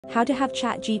How to have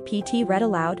ChatGPT read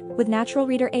aloud with Natural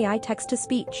Reader AI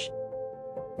text-to-speech.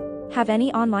 Have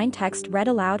any online text read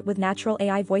aloud with natural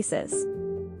AI voices.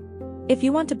 If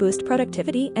you want to boost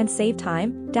productivity and save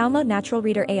time, download Natural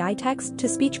Reader AI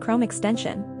text-to-speech Chrome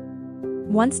extension.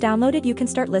 Once downloaded, you can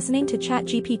start listening to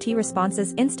ChatGPT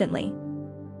responses instantly.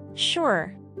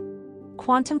 Sure.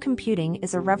 Quantum computing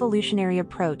is a revolutionary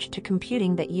approach to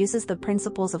computing that uses the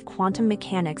principles of quantum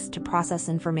mechanics to process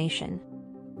information.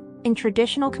 In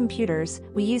traditional computers,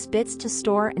 we use bits to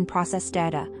store and process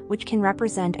data, which can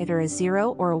represent either a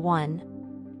 0 or a 1.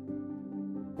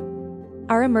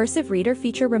 Our immersive reader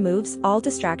feature removes all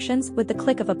distractions with the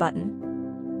click of a button.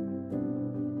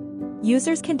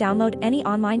 Users can download any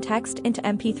online text into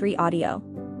MP3 audio,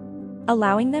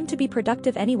 allowing them to be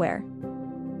productive anywhere.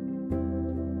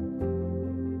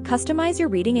 Customize your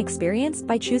reading experience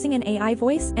by choosing an AI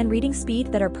voice and reading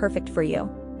speed that are perfect for you.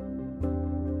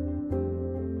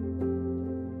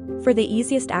 For the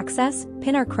easiest access,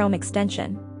 pin our Chrome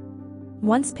extension.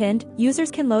 Once pinned, users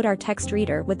can load our text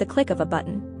reader with the click of a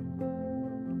button.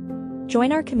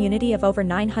 Join our community of over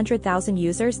 900,000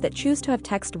 users that choose to have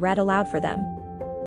text read aloud for them.